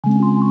Hi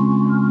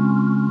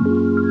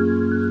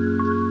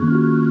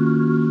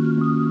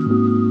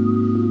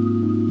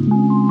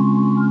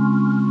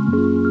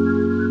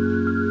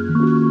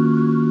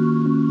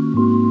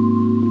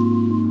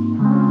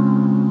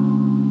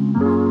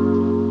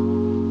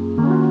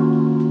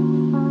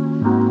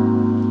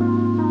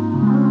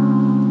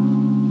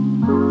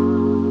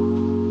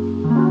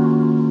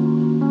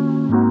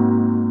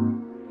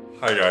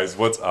guys,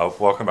 what's up?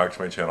 Welcome back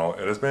to my channel.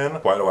 It has been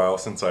quite a while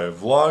since I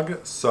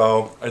vlogged,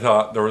 so I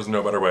thought there was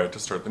no better way to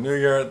start the new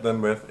year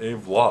than with a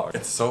vlog.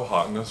 It's so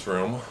hot in this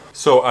room.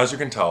 So as you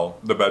can tell,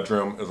 the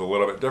bedroom is a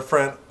little bit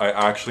different. I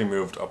actually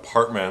moved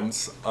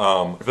apartments.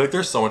 I feel like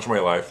there's so much in my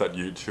life that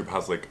YouTube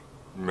has like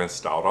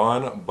missed out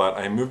on, but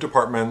I moved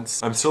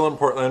apartments. I'm still in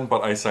Portland,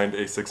 but I signed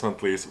a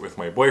 6-month lease with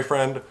my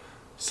boyfriend.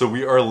 So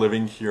we are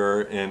living here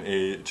in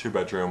a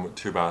 2-bedroom,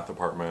 2-bath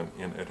apartment,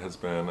 and it has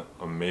been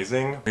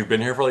amazing. We've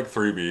been here for like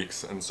 3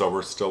 weeks, and so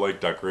we're still like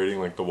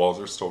decorating, like the walls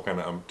are still kind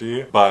of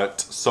empty,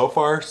 but so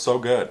far so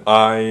good.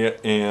 I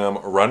am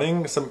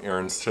running some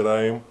errands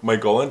today. My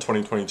goal in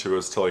 2022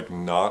 is to like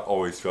not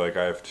always feel like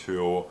I have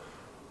to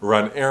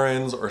run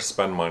errands or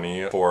spend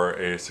money for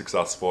a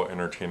successful,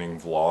 entertaining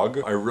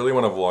vlog. I really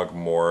want to vlog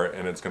more,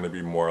 and it's going to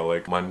be more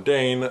like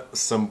mundane,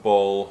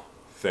 simple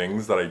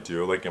things that I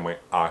do like in my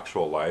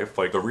actual life.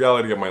 Like the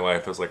reality of my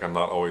life is like I'm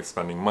not always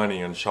spending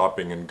money and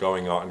shopping and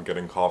going out and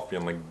getting coffee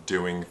and like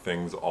doing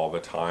things all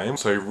the time.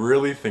 So I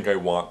really think I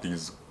want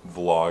these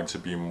vlogs to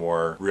be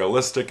more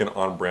realistic and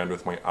on brand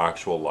with my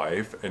actual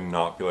life and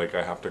not be like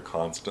I have to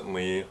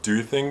constantly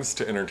do things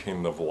to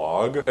entertain the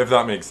vlog, if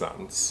that makes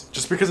sense.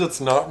 Just because it's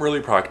not really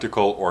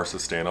practical or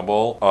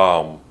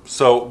sustainable.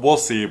 So we'll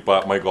see,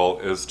 but my goal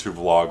is to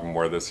vlog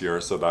more this year,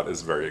 so that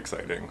is very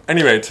exciting.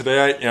 Anyway, today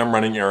I am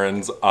running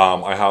errands.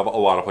 I have a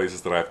lot of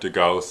places that I have to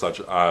go,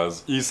 such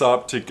as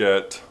Aesop to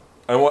get,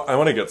 I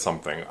want to get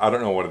something. I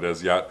don't know what it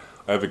is yet.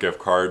 I have a gift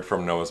card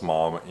from Noah's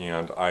mom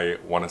and I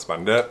want to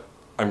spend it.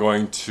 I'm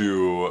going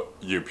to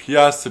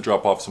UPS to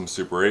drop off some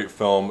Super 8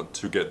 film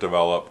to get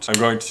developed. I'm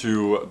going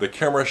to the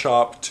camera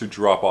shop to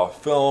drop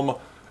off film,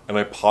 and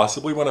I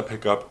possibly want to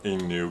pick up a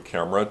new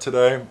camera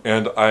today.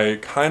 And I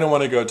kind of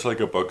want to go to like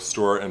a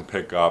bookstore and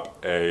pick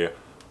up a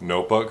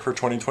notebook for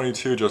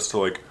 2022 just to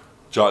like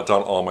jot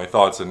down all my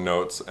thoughts and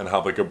notes and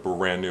have like a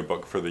brand new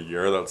book for the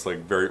year that's like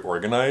very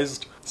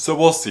organized. So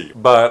we'll see,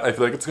 but I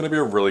feel like it's gonna be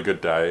a really good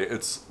day.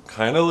 It's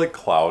kind of like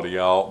cloudy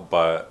out,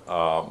 but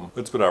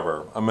it's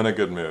whatever. I'm in a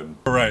good mood.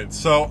 All right,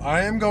 so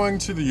I am going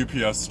to the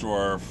UPS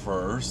store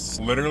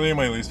first. Literally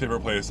my least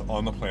favorite place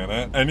on the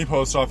planet. Any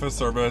post office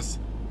service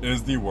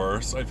is the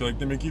worst. I feel like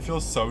they make you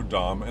feel so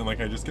dumb, and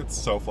like I just get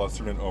so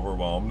flustered and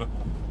overwhelmed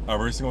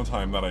every single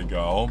time that I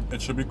go.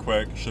 It should be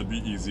quick, should be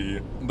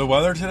easy. The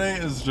weather today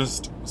is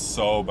just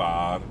so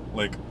bad.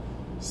 Like,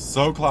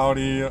 so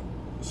cloudy,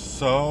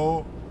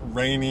 so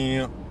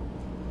rainy.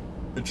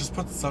 It just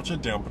puts such a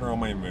dampener on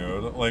my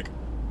mood. Like,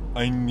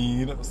 I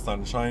need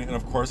sunshine, and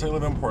of course I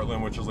live in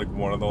Portland, which is like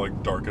one of the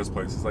like darkest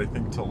places I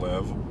think to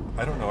live.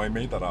 I don't know, I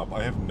made that up.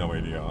 I have no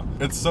idea.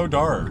 It's so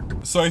dark.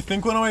 So I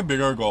think one of my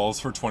bigger goals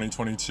for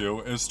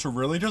 2022 is to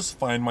really just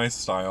find my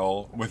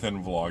style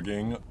within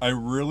vlogging. I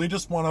really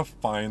just want to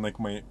find like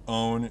my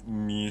own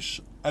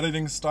niche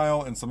editing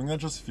style and something that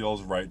just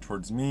feels right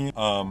towards me.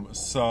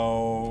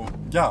 So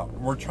yeah,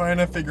 we're trying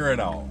to figure it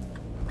out.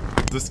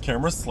 This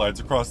camera slides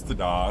across the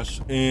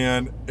dash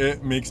and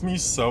it makes me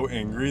so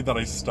angry that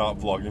I stop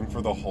vlogging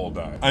for the whole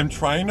day. I'm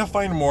trying to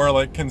find more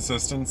like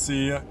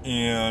consistency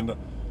and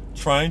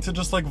trying to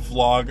just like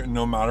vlog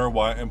no matter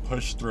what and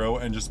push through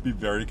and just be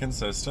very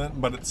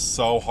consistent, but it's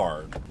so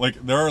hard. Like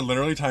there are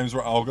literally times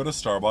where I'll go to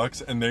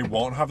Starbucks and they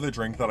won't have the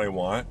drink that I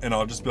want and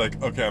I'll just be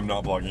like, okay, I'm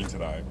not vlogging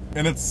today.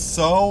 And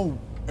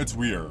it's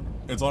weird.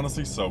 It's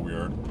honestly so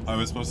weird. I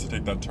was supposed to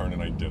take that turn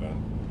and I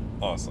didn't.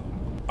 Awesome.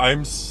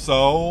 I'm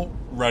so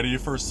ready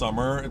for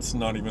summer, it's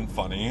not even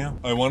funny.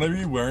 I want to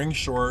be wearing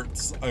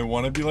shorts. I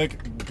want to be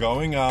like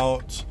going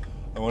out.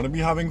 I want to be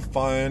having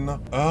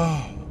fun.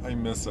 Ugh, I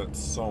miss it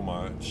so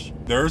much.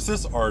 There's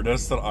this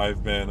artist that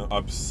I've been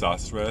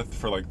obsessed with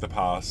for like the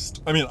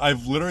past, I mean,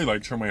 I've literally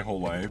liked her my whole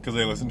life because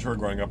I listened to her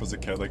growing up as a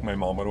kid. Like my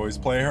mom would always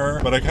play her,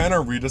 but I kind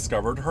of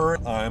rediscovered her.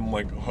 I'm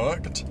like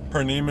hooked.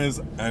 Her name is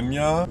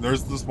Enya.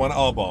 There's this one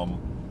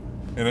album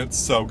and it's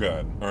so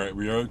good. All right,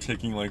 we are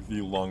taking like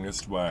the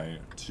longest way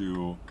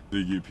to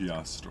the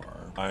UPS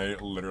store. I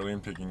literally am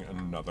taking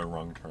another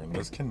wrong turn.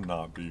 This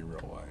cannot be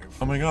real life.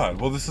 Oh my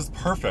God, well this is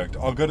perfect.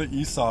 I'll go to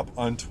Aesop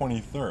on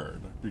 23rd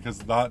because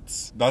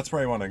that's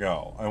where I wanna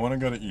go. I wanna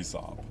go to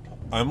Aesop.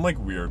 I'm like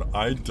weird.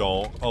 I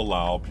don't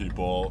allow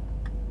people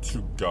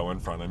to go in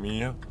front of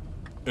me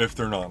if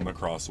they're not in the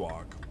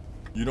crosswalk.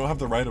 You don't have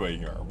the right of way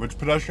here, which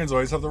pedestrians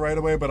always have the right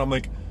of way, but I'm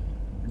like,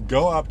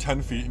 go up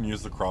 10 feet and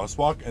use the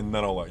crosswalk and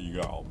then I'll let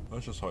you go.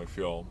 That's just how I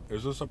feel.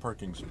 Is this a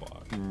parking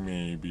spot?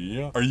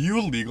 Maybe. Are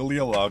you legally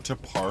allowed to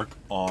park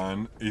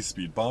on a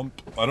speed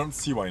bump? I don't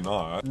see why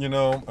not. You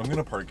know, I'm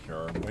gonna park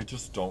here. I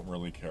just don't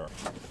really care.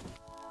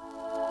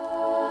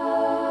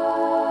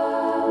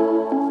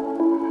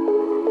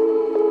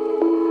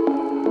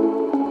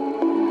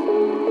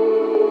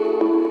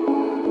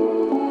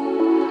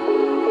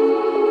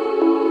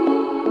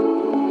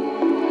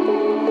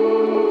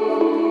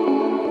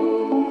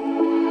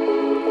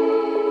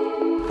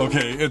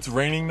 Okay, it's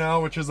raining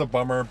now, which is a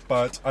bummer,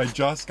 but I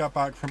just got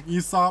back from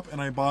Aesop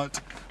and I bought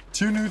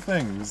 2 new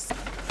things.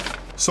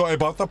 So I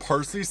bought the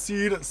parsley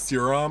seed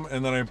serum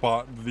and then I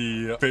bought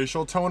the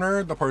facial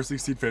toner, the parsley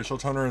seed facial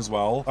toner as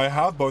well. I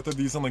have both of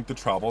these in like the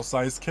travel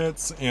size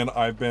kits and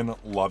I've been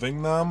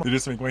loving them. They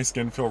just make my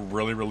skin feel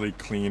really, really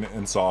clean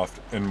and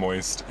soft and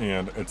moist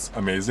and it's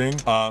amazing.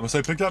 So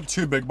I picked up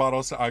 2 big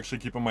bottles to actually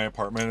keep in my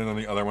apartment and then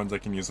the other ones I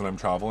can use when I'm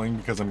traveling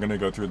because I'm gonna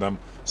go through them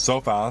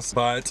so fast.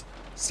 But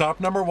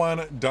stop number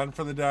 1, done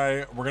for the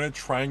day. We're gonna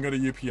try and go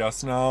to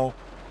UPS now.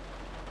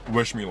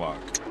 Wish me luck.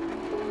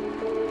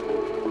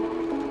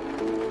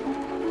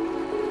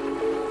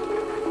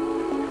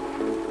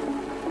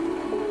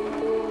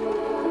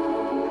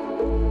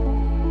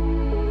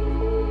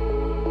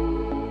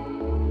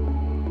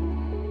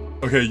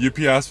 Okay,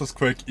 UPS was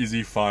quick,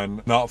 easy,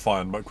 fun. Not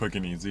fun, but quick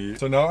and easy.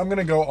 So now I'm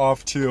gonna go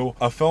off to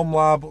a film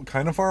lab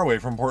kind of far away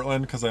from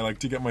Portland because I like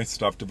to get my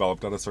stuff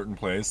developed at a certain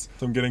place.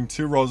 So I'm getting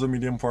 2 rolls of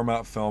medium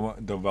format film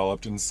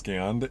developed and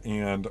scanned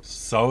and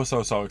so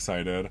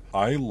excited.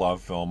 I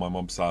love film, I'm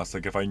obsessed.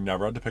 Like if I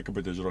never had to pick up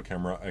a digital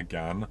camera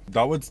again,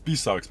 that would be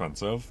so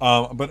expensive.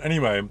 But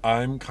anyway,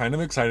 I'm kind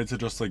of excited to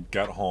just like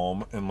get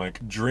home and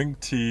like drink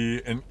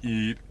tea and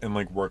eat and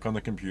like work on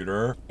the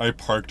computer. I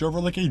parked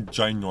over like a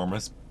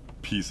ginormous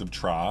piece of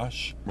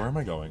trash. Where am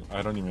I going?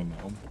 I don't even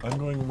know. I'm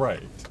going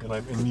right and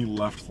I'm in the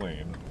left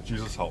lane.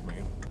 Jesus help me.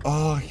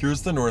 Oh,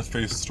 here's the North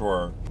Face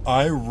store.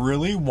 I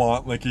really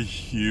want like a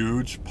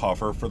huge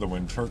puffer for the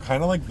winter,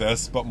 kind of like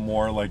this, but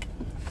more like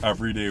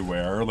everyday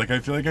wear. Like I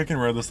feel like I can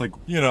wear this like,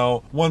 you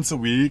know, once a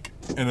week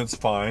and it's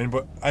fine,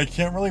 but I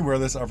can't really wear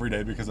this every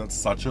day because it's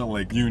such a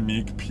like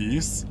unique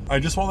piece. I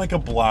just want like a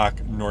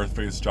black North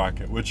Face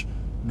jacket, which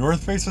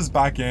North Face is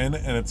back in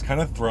and it's kind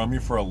of thrown me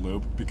for a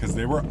loop because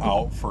they were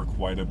out for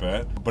quite a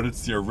bit. But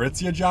it's the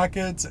Aritzia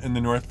jackets and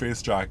the North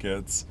Face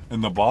jackets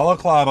and the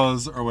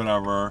balaclavas or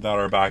whatever that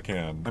are back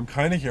in. I'm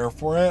kind of here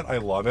for it. I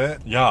love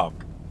it. Yeah.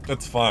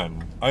 It's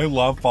fun. I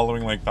love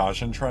following like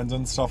fashion trends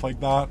and stuff like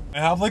that. I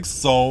have like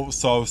so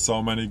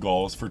many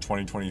goals for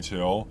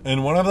 2022.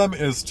 And one of them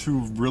is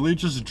to really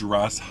just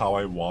dress how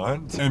I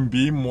want and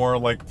be more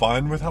like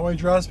fun with how I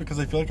dress because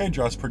I feel like I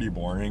dress pretty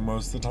boring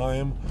most of the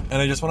time.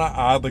 And I just want to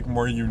add like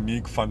more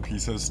unique fun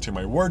pieces to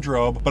my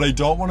wardrobe, but I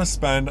don't want to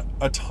spend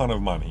a ton of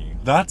money.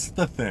 That's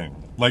the thing.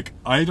 Like,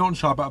 I don't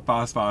shop at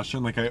fast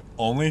fashion. Like, I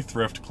only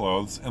thrift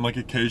clothes and like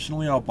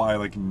occasionally I'll buy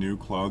like new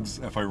clothes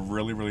if I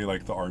really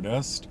like the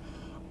artist.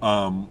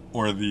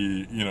 Or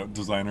the, you know,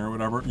 designer or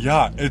whatever.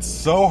 Yeah, it's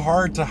so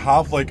hard to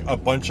have like a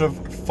bunch of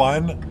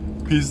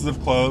fun pieces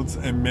of clothes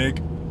and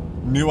make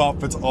new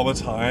outfits all the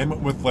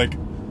time with like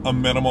a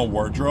minimal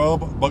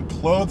wardrobe, but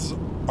clothes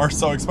are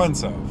so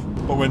expensive.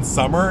 But when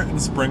summer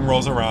and spring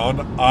rolls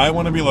around, I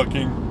want to be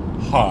looking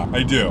hot.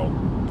 I do.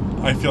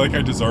 I feel like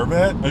I deserve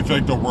it. I feel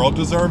like the world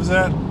deserves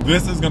it.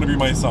 This is gonna be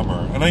my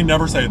summer. And I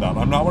never say that.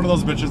 I'm not one of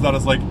those bitches that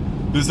is like,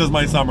 this is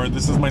my summer,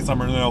 this is my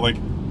summer. No, like,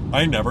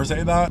 I never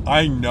say that.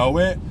 I know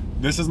it.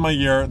 This is my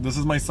year. This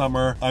is my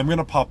summer. I'm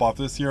gonna pop off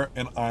this year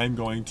and I'm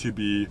going to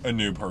be a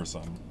new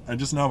person. I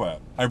just know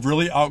it. I've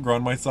really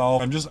outgrown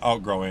myself. I'm just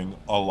outgrowing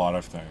a lot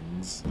of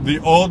things. The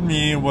old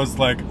me was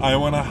like, I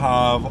wanna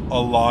have a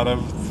lot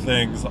of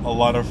things, a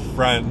lot of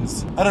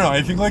friends. I don't know,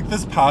 I think like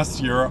this past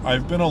year,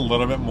 I've been a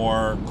little bit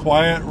more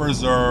quiet,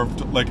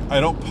 reserved. Like I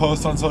don't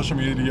post on social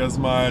media as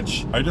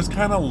much. I just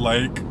kind of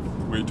like,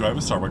 wait, do I have a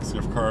Starbucks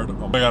gift card?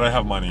 Oh my god, I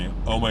have money.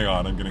 Oh my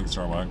god, I'm getting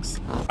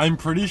Starbucks. I'm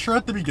pretty sure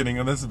at the beginning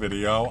of this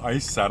video, I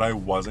said I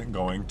wasn't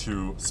going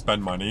to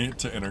spend money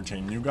to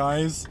entertain you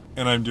guys,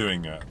 and I'm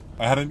doing it.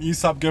 I had an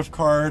Aesop gift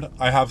card.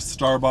 I have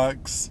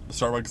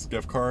Starbucks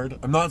gift card.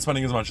 I'm not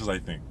spending as much as I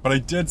think, but I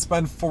did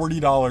spend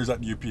 $40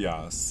 at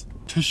UPS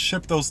to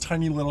ship those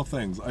tiny little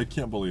things. I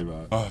can't believe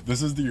it.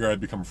 This is the year I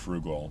become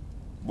frugal.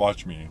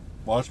 Watch me.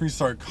 Watch me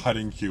start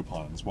cutting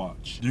coupons,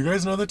 watch. Do you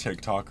guys know the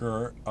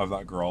TikToker of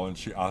that girl and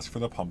she asked for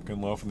the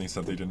pumpkin loaf and they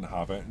said they didn't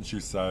have it and she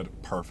said,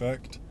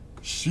 perfect?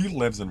 She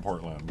lives in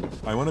Portland.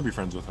 I want to be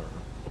friends with her.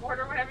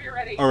 Order whenever you're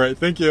ready. All right,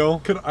 thank you.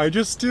 Could I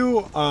just do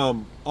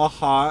a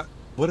hot,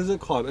 what is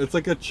it called? It's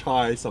like a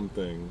chai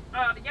something.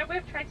 Yeah, we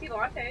have chai tea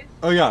lattes.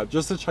 Oh yeah,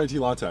 just a chai tea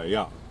latte,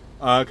 yeah.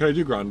 Could I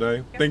do grande?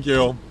 Yep. Thank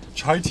you.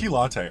 Chai tea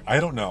latte, I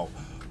don't know.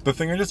 The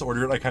thing I just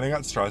ordered, I kind of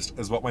got stressed,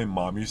 is what my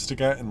mom used to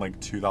get in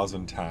like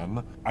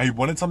 2010. I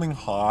wanted something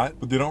hot,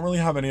 but they don't really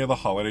have any of the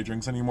holiday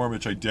drinks anymore,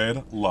 which I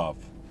did love.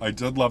 I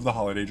did love the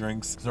holiday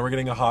drinks. So we're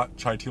getting a hot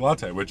chai tea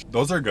latte, which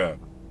those are good.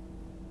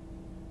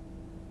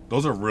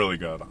 Those are really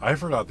good. I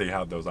forgot they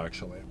had those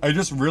actually. I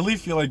just really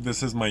feel like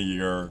this is my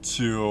year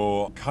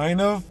to kind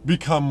of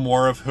become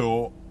more of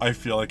who I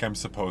feel like I'm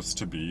supposed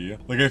to be.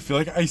 Like I feel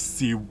like I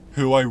see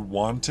who I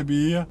want to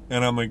be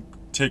and I'm like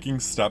taking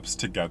steps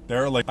to get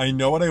there. Like I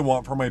know what I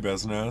want for my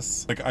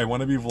business. Like I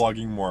want to be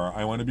vlogging more.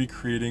 I want to be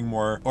creating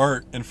more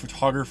art and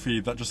photography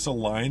that just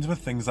aligns with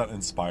things that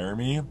inspire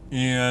me.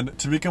 And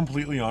to be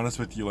completely honest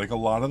with you, like a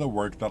lot of the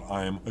work that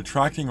I'm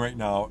attracting right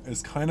now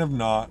is kind of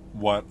not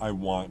what I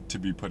want to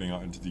be putting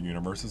out into the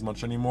universe as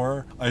much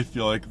anymore. I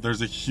feel like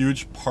there's a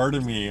huge part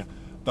of me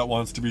that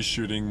wants to be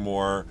shooting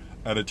more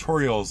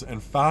editorials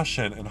and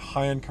fashion and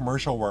high-end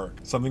commercial work.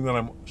 Something that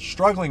I'm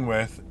struggling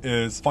with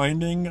is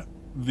finding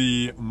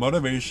the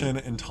motivation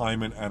and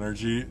time and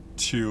energy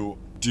to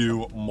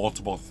do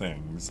multiple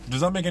things.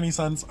 Does that make any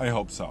sense? I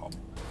hope so.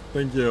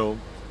 Thank you.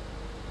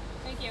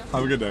 Thank you.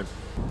 Have a good day.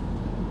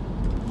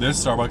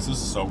 This Starbucks is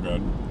so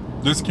good.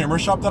 This camera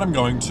shop that I'm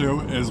going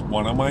to is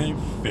one of my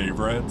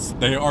favorites.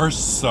 They are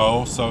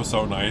so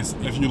nice.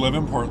 If you live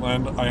in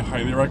Portland, I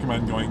highly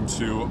recommend going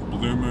to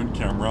Blue Moon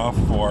Camera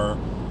for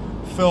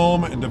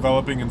film and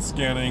developing and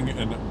scanning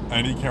and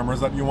any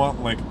cameras that you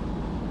want. Like,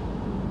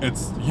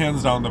 it's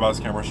hands down the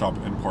best camera shop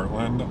in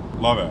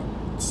Portland. Love it.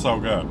 It's so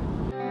good.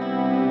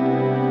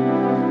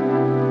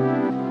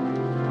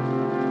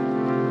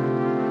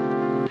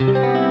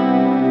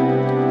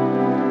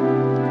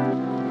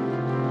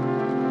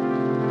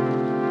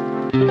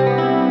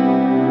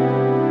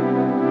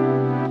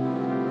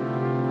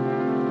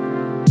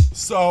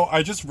 So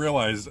I just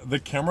realized the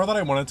camera that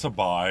I wanted to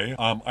buy,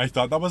 I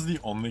thought that was the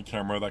only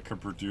camera that could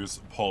produce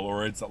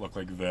Polaroids that look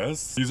like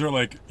this. These are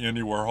like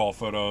Andy Warhol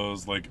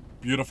photos, like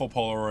beautiful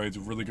Polaroids,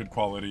 really good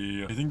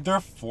quality. I think they're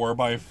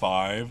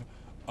 4x5.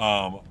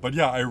 But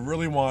yeah, I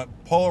really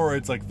want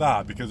Polaroids like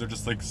that because they're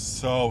just like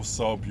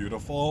so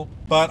beautiful.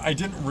 But I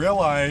didn't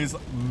realize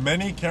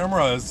many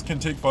cameras can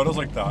take photos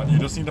like that. You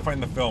just need to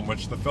find the film,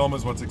 which the film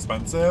is what's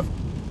expensive.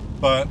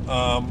 But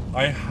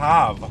I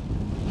have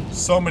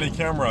so many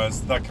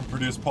cameras that can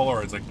produce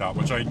Polaroids like that,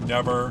 which I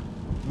never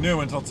knew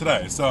until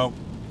today. So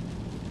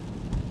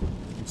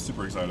I'm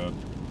super excited.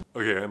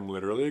 Okay, I'm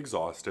literally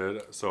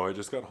exhausted. So I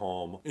just got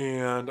home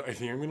and I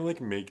think I'm gonna like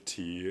make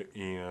tea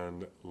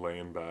and lay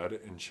in bed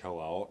and chill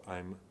out.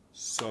 I'm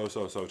so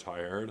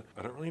tired.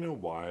 I don't really know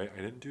why. I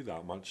didn't do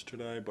that much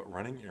today, but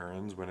running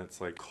errands when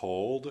it's like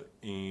cold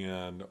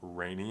and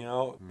rainy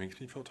out makes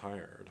me feel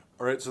tired.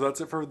 All right, so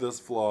that's it for this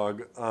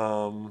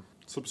vlog.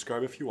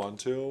 Subscribe if you want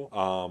to.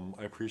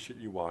 I appreciate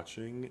you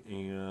watching,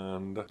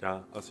 and yeah,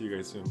 I'll see you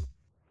guys soon.